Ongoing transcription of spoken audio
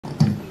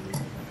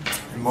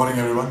morning,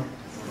 everyone.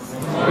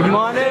 Good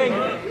morning.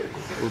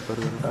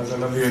 That was a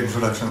lovely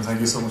introduction. Thank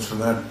you so much for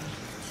that.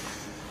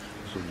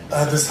 I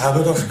have this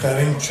habit of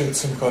carrying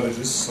chits in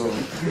colleges, so...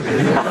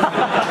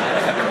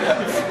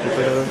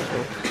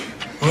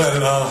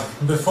 Well,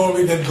 before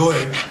we get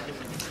going,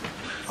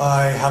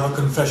 I have a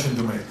confession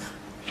to make.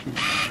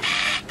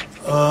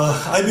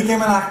 I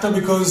became an actor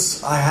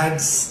because I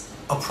had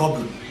a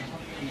problem.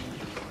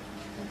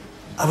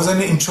 I was an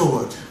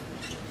introvert.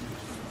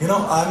 You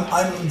know,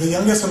 I'm the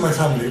youngest in my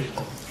family,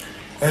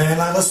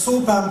 and I was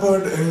so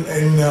pampered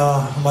in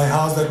my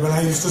house that when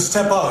I used to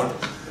step out,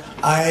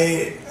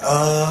 I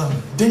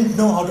didn't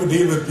know how to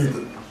deal with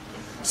people.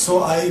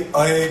 So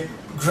I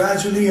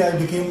gradually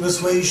became this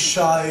very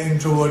shy,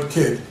 introvert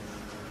kid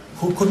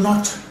who could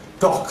not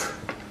talk.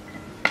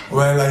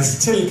 Well, I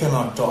still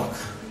cannot talk.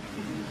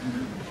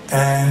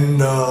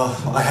 And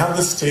I have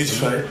this stage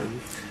fright.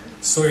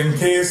 So in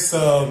case,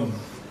 so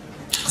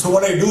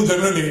what I do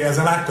generally as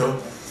an actor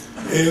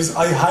is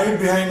I hide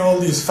behind all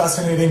these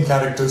fascinating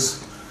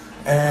characters,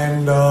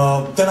 and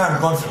then I'm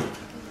confident.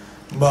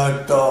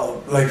 But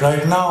like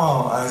right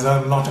now, as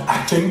I'm not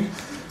acting,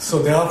 so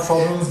there are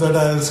problems that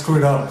I'll screw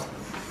it up.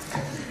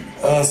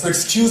 So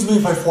excuse me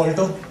if I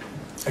falter,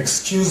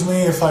 excuse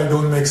me if I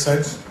don't make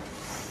sense,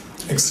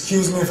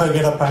 excuse me if I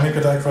get a panic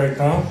attack right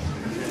now,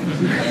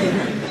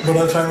 but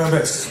I'll try my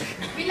best.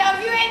 We love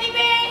you anyway!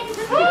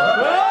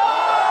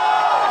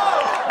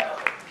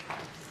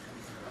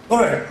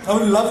 Alright, I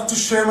would love to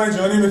share my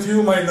journey with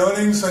you, my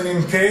learnings, and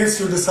in case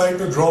you decide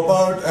to drop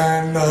out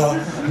and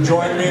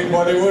join me in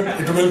Bollywood,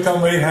 it will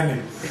come very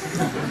handy.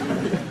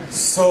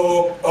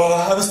 So,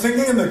 I was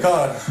thinking in the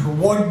car,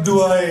 what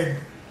do I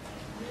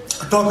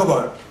talk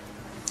about?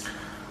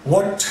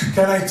 What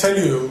can I tell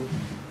you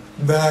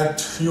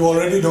that you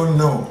already don't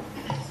know?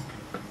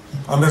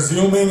 I'm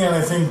assuming, and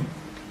I think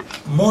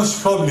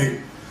most probably,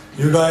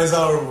 you guys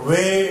are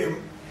way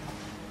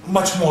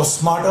much more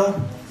smarter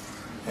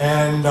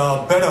and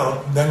better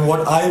than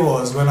what I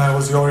was when I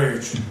was your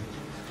age.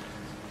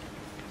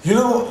 You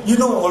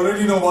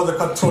already know about the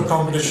cutthroat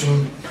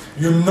competition.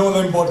 You know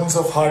the importance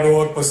of hard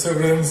work,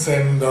 perseverance,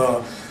 and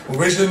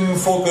vision,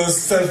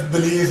 focus,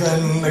 self-belief,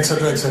 and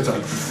etc.,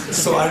 etc.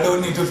 So I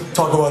don't need to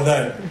talk about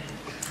that.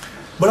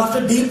 But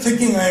after deep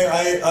thinking,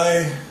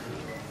 I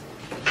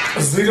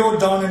zeroed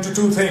down into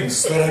two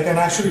things that I can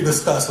actually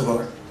discuss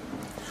about.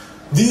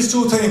 These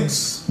two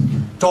things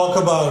talk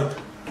about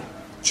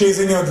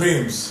chasing your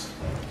dreams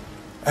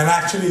and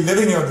actually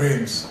living your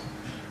dreams,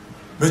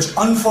 which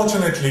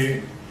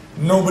unfortunately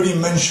nobody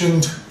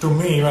mentioned to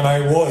me when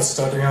I was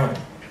starting out.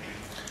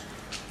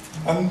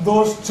 And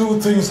those two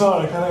things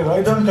are, can I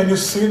write down? Can you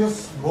see the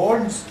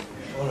boards?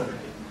 All right.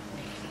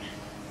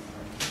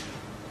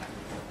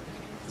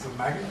 It's a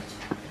magnet?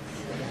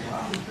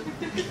 Wow.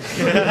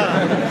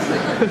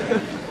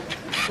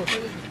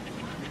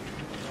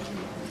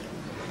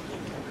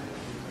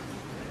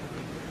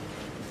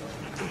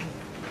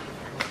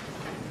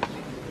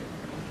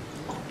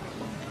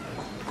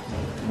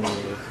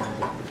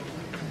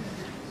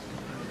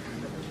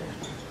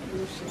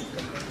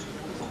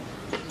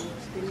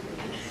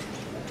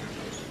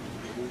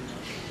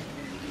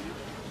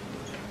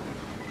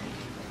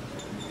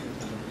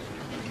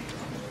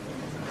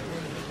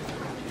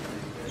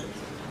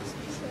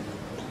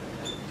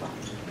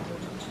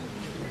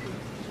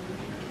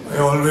 I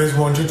always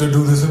wanted to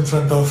do this in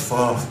front of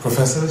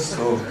professors,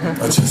 so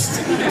I just...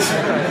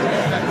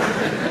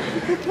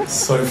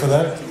 Sorry for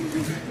that.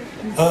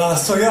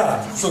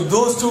 So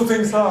those two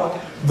things are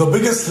the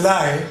biggest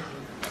lie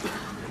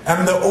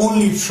and the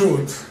only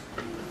truth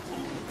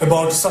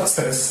about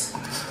success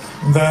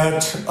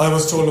that I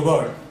was told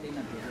about.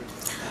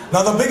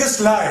 Now the biggest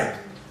lie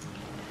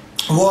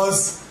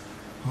was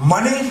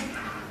money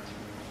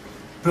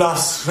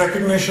plus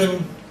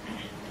recognition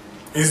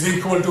is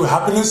equal to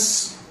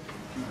happiness,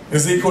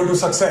 is equal to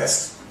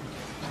success.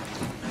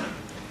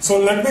 So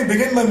let me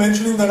begin by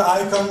mentioning that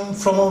I come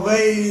from a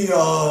very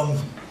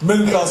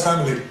middle class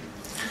family.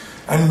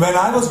 And when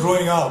I was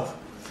growing up,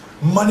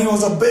 money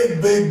was a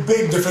big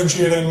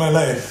differentiator in my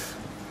life.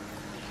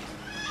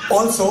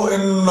 Also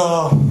in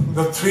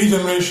the 3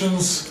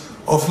 generations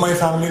of my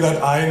family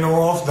that I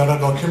know of, that are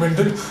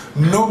documented,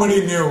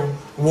 nobody knew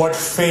what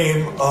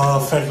fame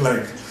felt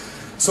like.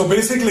 So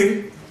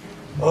basically,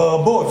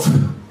 both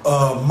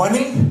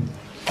money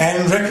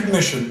and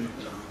recognition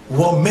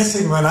were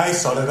missing when I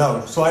started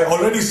out. So I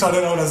already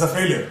started out as a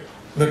failure.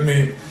 Let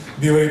me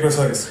be very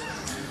precise.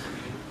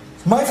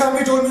 My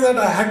family told me that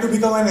I had to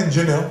become an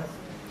engineer.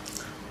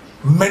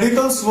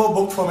 Medicals were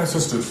booked for my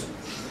sisters.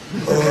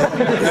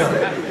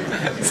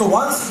 Yeah. So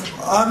once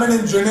I'm an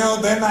engineer,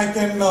 then I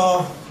can,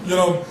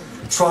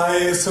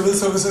 try civil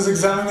services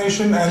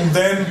examination, and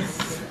then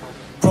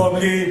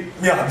probably,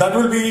 that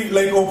will be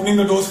like opening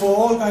the doors for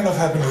all kind of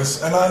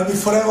happiness, and I'll be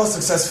forever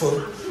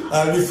successful.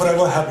 I'll be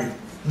forever happy.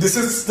 This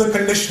is the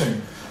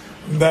conditioning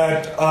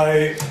that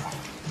I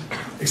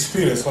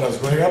experienced when I was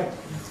growing up.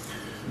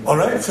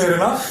 Alright, fair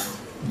enough.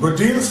 Good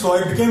deal. So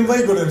I became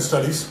very good in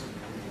studies.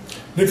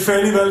 Did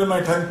fairly well in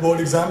my 10th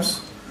board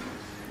exams.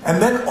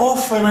 And then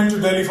off I went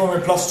to Delhi for my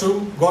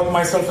 +2, got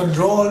myself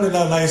enrolled in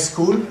a nice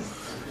school,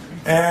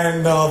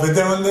 and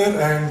Vidyamandir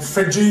and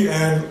Fiji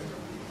and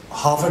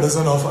half a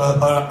dozen of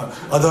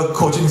other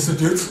coaching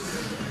institutes.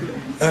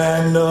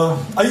 And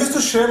I used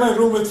to share my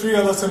room with 3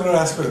 other similar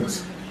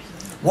aspirants.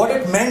 What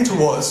it meant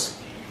was,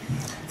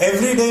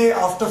 every day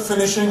after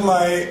finishing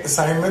my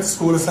assignments,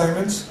 school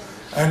assignments,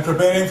 and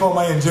preparing for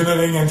my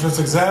engineering entrance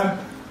exam,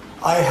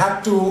 I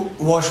had to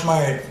wash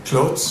my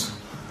clothes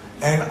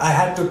and I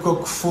had to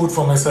cook food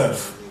for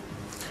myself.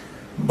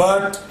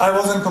 But I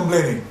wasn't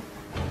complaining.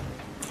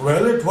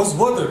 Well, it was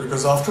worth it,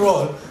 because after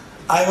all,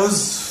 I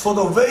was, for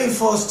the very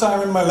first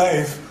time in my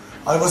life,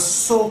 I was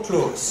so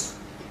close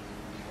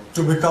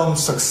to become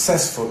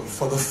successful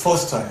for the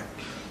first time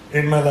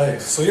in my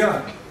life. So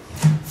yeah,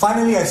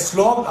 finally I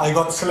slogged, I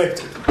got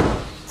selected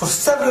for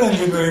several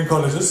engineering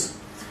colleges,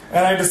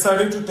 and I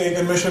decided to take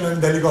admission in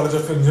Delhi College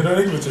of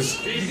Engineering, which is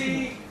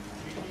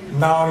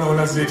now known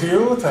as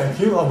DTU. Thank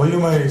you. Were you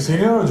my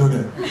senior or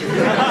junior?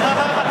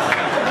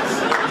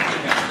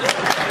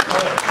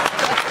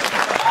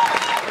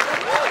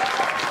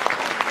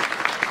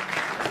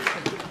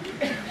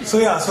 So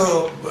yeah,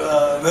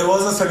 there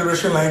was a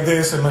celebration like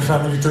this in my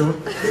family too.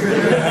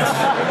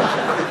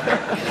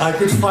 I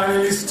could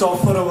finally stop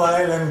for a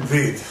while and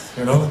breathe,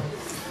 you know.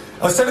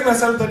 I was telling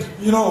myself that,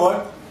 you know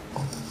what,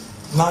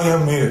 now you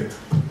have made it.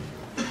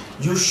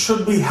 You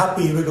should be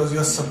happy because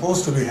you're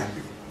supposed to be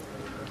happy.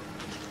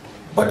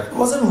 But it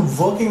wasn't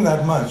working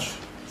that much.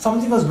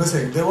 Something was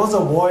missing. There was a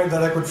void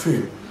that I could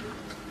feel.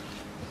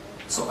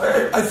 So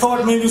I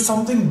thought maybe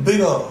something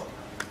bigger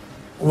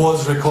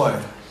was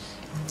required.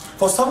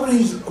 For some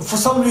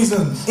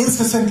reason,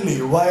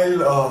 incessantly,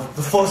 while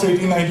the first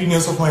 18, 19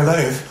 years of my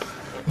life,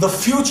 the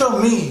future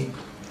me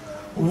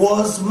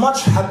was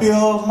much happier,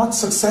 much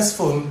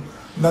successful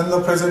than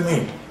the present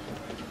me.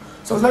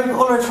 So I was like,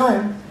 alright,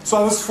 fine. So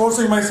I was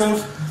forcing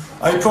myself.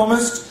 As I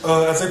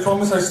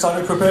promised, I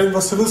started preparing for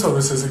civil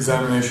services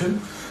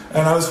examination,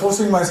 and I was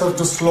forcing myself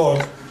to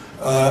slog,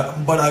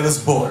 but I was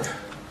bored.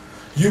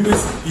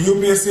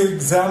 UPSC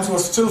exams were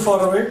still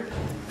far away.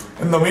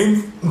 In the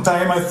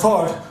meantime, I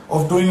thought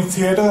of doing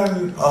theatre,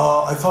 and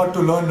I thought to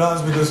learn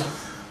dance, because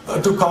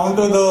to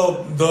counter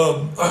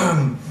the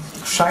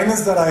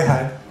shyness that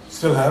I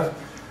still have,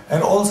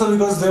 and also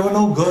because there were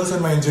no girls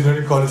in my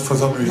engineering college for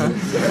some reason.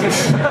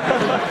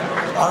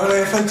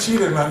 I felt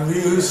cheated, man.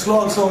 You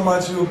slog so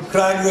much, you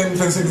crack the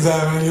entrance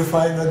exam, and you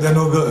find that there are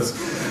no girls.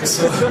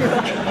 So,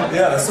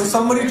 yeah. So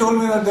somebody told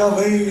me that there are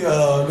very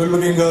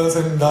good-looking girls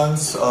in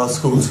dance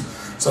schools.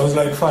 So I was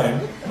like,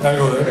 fine, I'll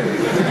go there.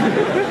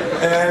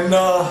 And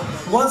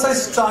once I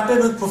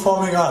started with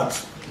performing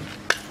arts,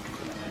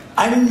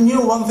 I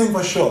knew one thing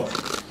for sure.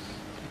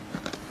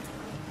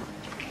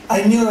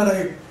 I knew that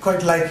I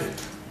quite liked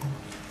it.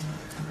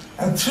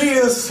 And 3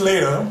 years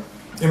later,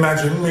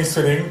 imagine me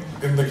sitting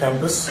in the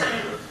campus,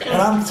 and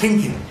I'm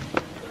thinking,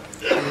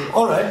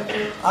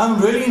 alright,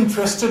 I'm really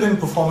interested in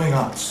performing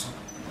arts.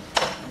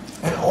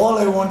 And all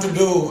I want to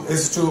do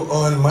is to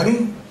earn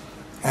money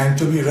and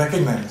to be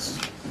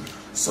recognized.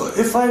 So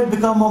if I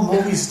become a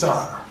movie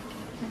star,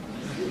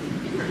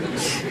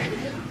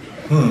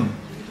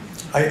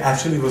 I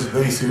actually was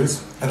very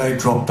serious, and I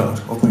dropped out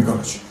of my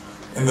college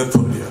in the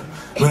 3rd year,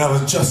 when I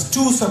was just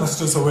 2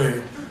 semesters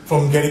away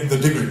from getting the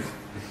degree,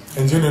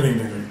 engineering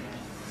degree.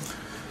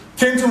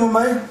 Came to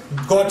Mumbai,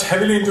 got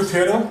heavily into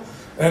theatre,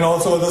 and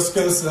also other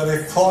skills that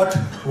I thought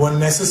were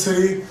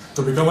necessary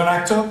to become an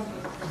actor.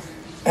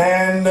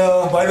 And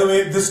by the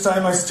way, this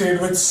time I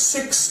stayed with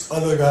 6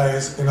 other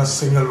guys in a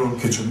single room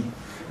kitchen,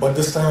 but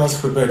this time I was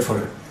prepared for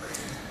it.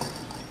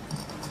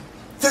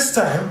 This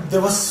time,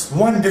 there was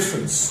one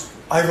difference.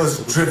 I was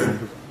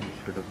driven.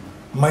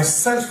 My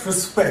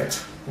self-respect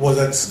was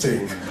at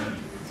stake.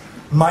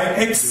 My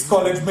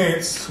ex-college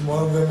mates,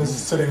 one of them is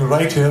sitting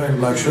right here in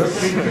black shirt,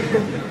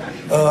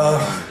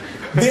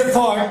 they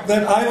thought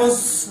that I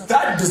was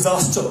that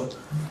disaster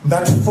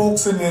that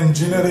folks in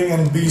engineering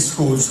and B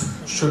schools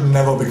should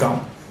never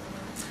become.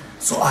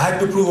 So I had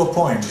to prove a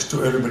point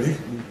to everybody.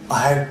 I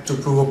had to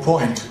prove a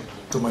point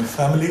to my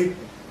family.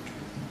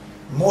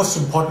 Most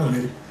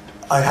importantly,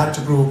 I had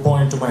to prove a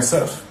point to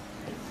myself.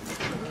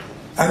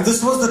 And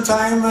this was the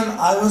time when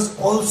I was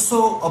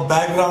also a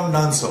background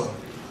dancer.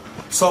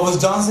 So I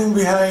was dancing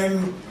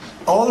behind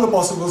all the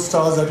possible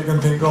stars that you can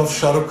think of,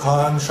 Shah Rukh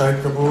Khan,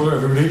 Shahid Kapoor,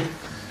 everybody.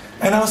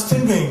 And I was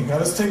thinking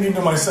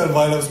to myself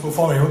while I was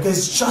performing, okay,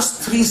 it's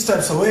just 3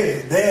 steps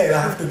away, there I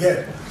have to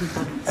get.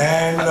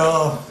 And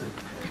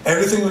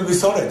everything will be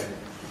sorted.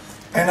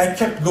 And I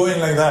kept going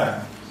like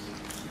that.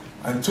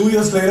 And 2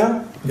 years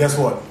later, guess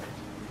what?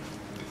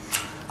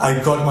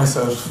 I got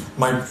myself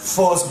my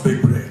first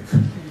big break.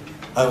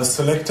 I was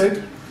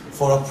selected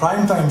for a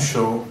primetime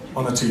show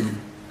on a TV.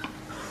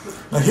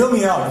 Now hear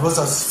me out, it was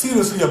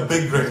seriously a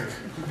big break,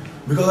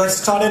 because I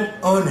started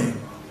earning.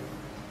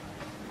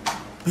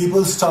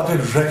 People started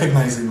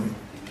recognizing me.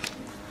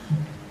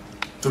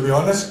 To be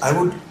honest, I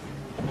would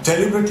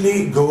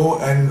deliberately go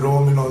and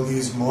roam in all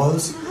these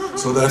malls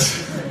so that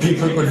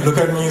people could look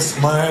at me,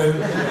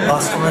 smile,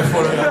 ask for my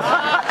photograph.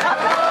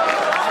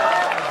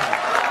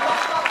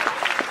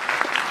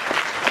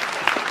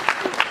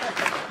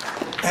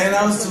 And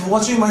I was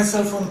watching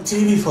myself on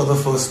TV for the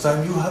first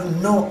time. You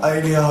have no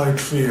idea how it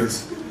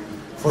feels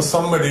for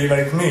somebody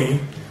like me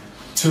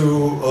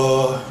to,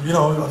 I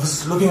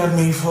was looking at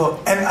me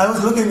and I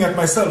was looking at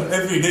myself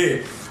every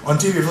day on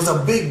TV. It was a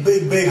big,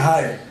 big, big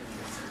high.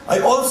 I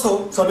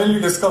also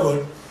suddenly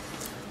discovered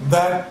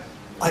that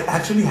I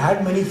actually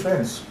had many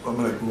friends.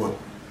 I'm like, who were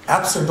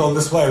absent all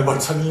this while, but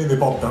suddenly they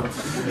popped up.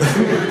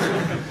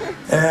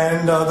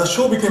 And the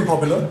show became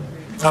popular.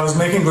 I was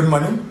making good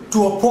money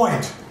to a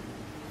point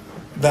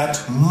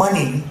that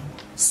money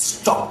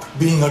stopped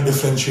being a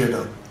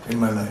differentiator in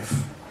my life.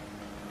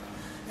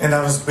 And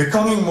I was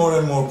becoming more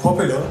and more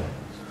popular.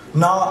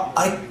 Now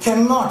I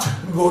cannot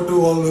go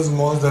to all those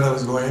malls that I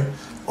was going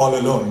all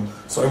alone.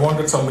 So I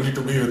wanted somebody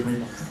to be with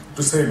me,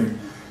 to save me.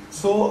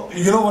 So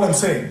you know what I'm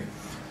saying?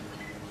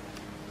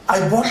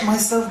 I bought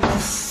myself my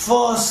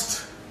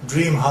first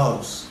dream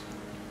house.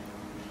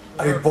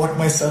 I bought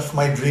myself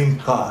my dream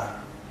car.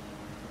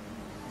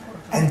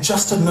 And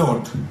just a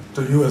note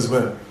to you as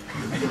well.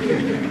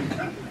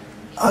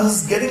 I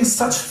was getting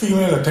such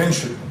female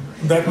attention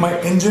that my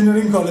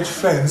engineering college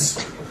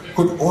friends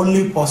could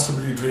only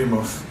possibly dream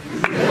of.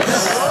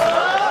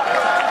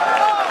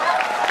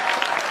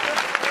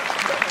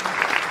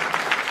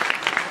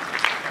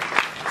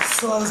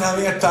 So I was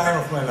having a time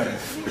of my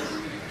life.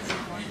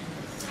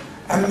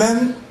 And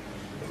then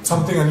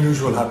something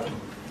unusual happened.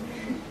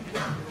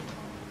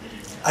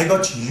 I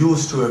got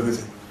used to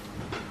everything.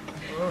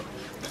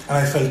 And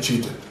I felt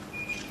cheated.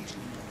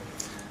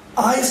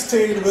 I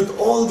stayed with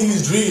all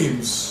these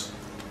dreams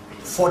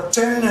for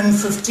 10 and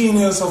 15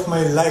 years of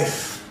my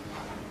life.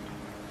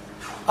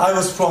 I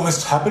was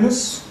promised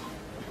happiness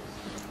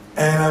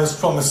and I was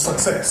promised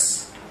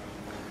success.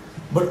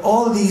 But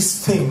all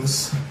these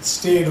things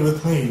stayed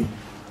with me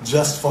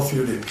just for a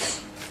few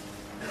days.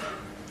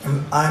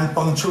 And I'm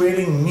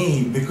punctuating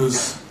me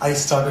because I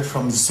started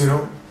from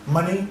zero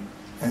money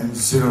and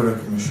zero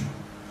recognition.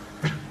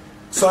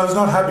 So I was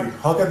not happy.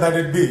 How can that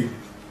it be?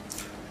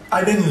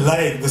 I didn't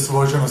like this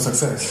version of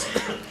success.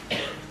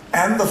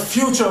 And the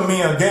future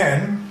me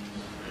again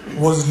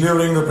was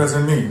luring the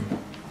present me.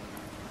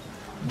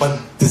 But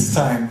this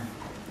time,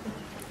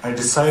 I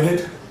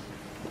decided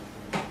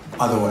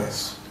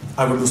otherwise.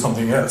 I would do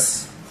something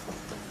else.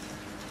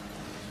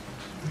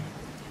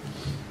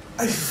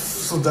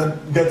 So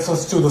that gets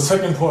us to the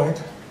second point,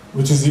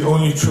 which is the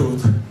only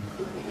truth.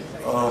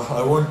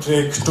 I won't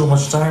take too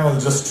much time,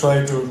 I'll just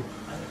try to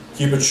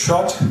keep it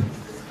short.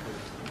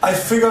 I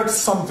figured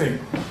something.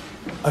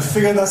 I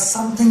figured that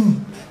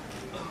something,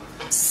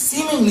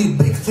 seemingly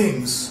big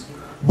things,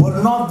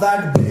 were not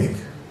that big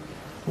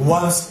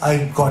once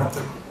I got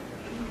them.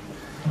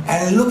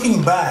 And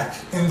looking back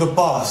in the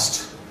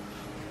past,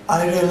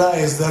 I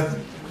realized that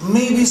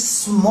maybe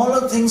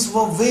smaller things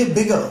were way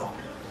bigger.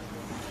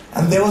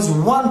 And there was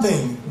one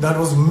thing that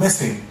was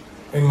missing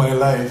in my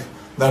life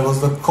that was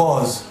the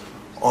cause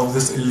of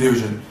this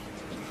illusion.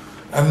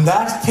 And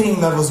that thing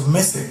that was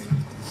missing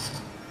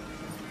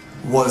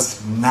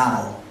was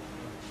now.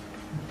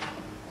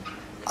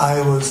 I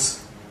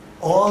was,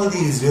 all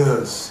these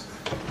years,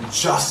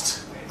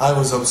 I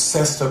was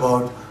obsessed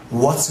about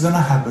what's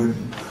gonna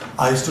happen.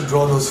 I used to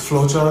draw those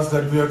flowcharts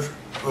that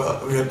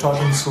we are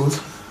taught in schools.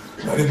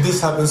 And if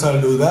this happens, I'll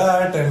do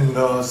that,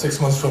 and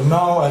 6 months from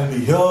now, I'll be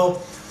here.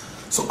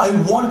 So I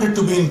wanted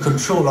to be in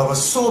control. I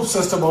was so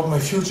obsessed about my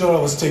future. I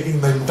was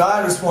taking the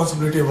entire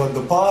responsibility about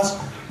the past.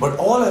 But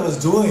all I was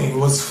doing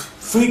was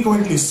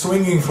frequently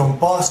swinging from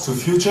past to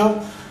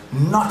future,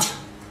 not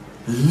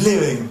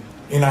living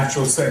in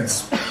actual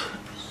sense.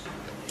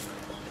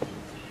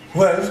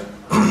 Well,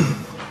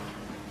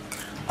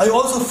 I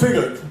also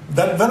figured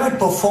that when I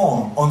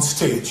perform on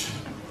stage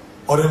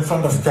or in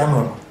front of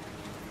camera,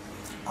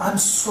 I'm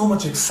so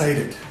much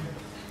excited.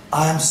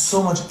 I am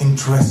so much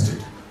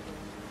interested.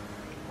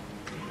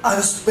 I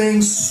was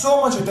paying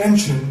so much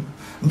attention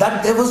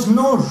that there was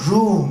no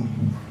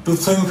room to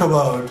think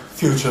about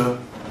future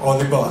or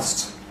the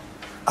past.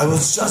 I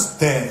was just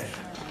there,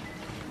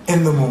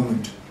 in the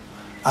moment.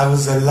 I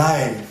was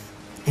alive,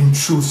 in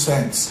true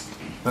sense,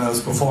 when I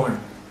was performing.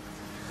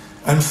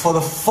 And for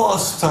the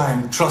first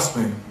time, trust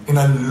me, in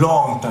a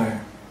long time,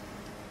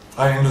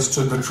 I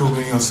understood the true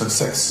meaning of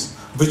success,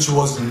 which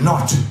was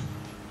not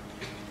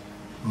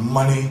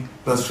money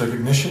plus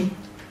recognition,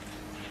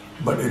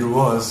 but it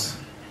was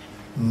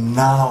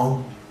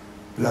now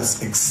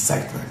plus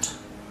excitement.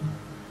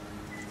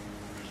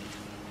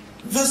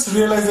 This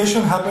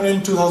realization happened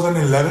in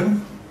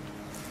 2011,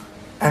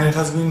 and it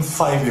has been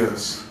 5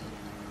 years.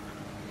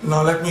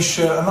 Now let me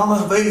share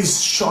another very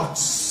short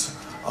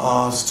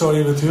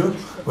story with you.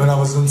 When I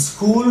was in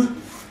school,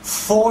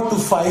 4 to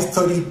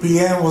 5:30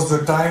 p.m. was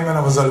the time when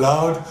I was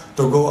allowed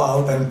to go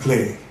out and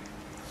play.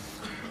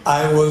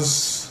 I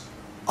was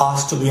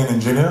asked to be an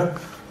engineer,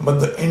 but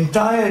the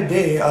entire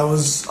day I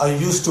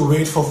used to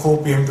wait for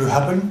 4 p.m. to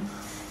happen.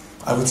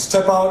 I would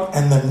step out,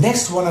 and the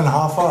next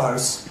 1.5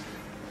 hours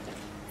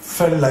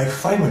felt like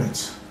 5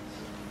 minutes.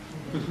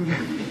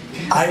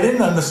 I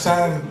didn't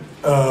understand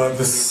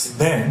this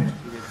then,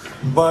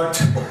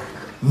 but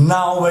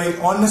Now, very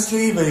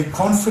honestly, very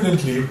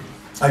confidently,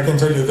 I can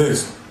tell you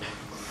this,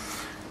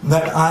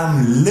 that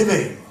I'm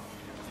living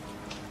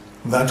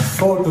that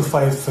 4 to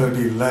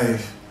 5:30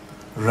 life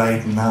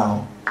right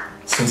now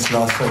since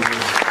last 5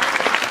 years.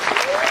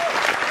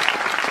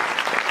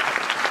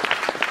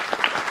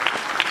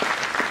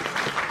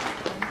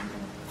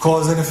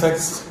 Cause and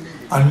effects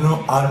are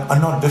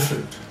not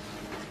different.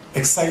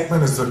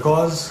 Excitement is the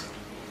cause,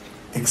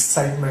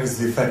 excitement is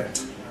the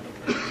effect.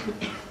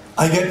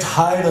 I get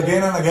tired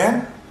again and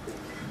again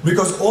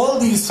because all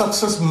these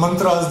success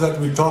mantras that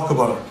we talk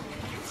about,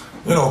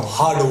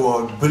 hard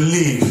work,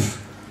 belief,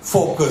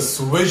 focus,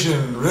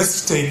 vision,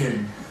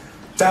 risk-taking,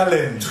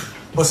 talent,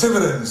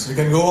 perseverance, we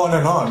can go on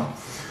and on.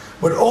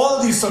 But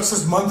all these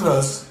success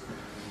mantras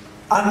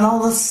are now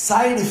the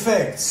side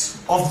effects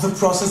of the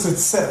process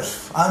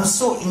itself. I'm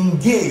so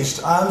engaged,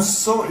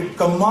 it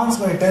commands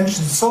my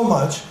attention so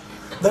much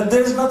that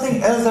there is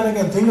nothing else that I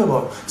can think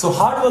about. So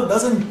hard work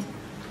doesn't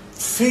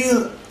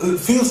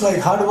feels like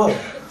hard work.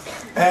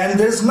 And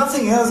there's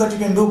nothing else that you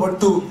can do but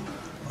to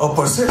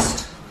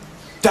persist.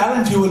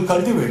 Talent you will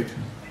cultivate.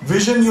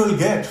 Vision you will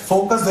get.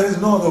 Focus, there is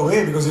no other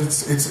way because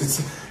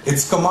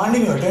it's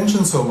commanding your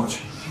attention so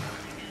much.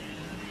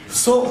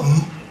 So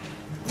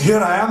here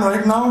I am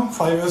right now,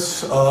 5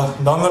 years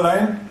down the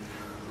line.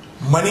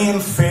 Money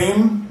and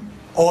fame,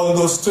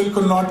 although still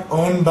could not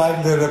earn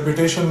back their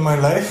reputation in my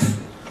life.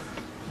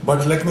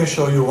 But let me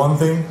show you one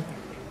thing.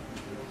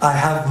 I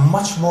have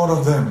much more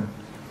of them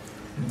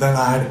than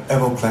I had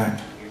ever planned.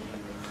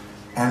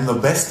 And the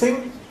best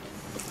thing,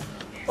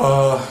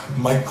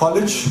 my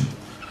college,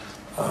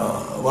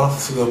 one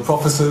of the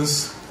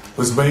professors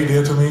who was very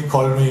dear to me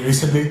called me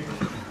recently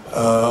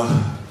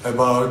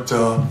about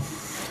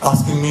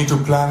asking me to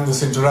plan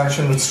this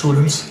interaction with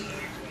students,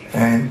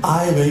 and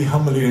I very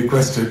humbly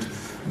requested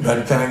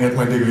that can I get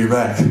my degree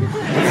back.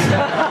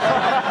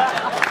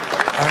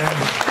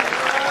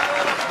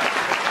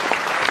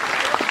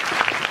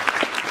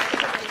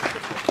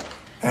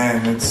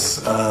 and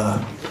it's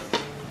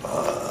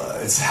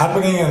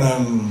happening, and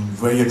I'm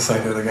very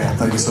excited again.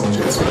 Thank you so much,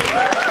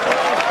 guys.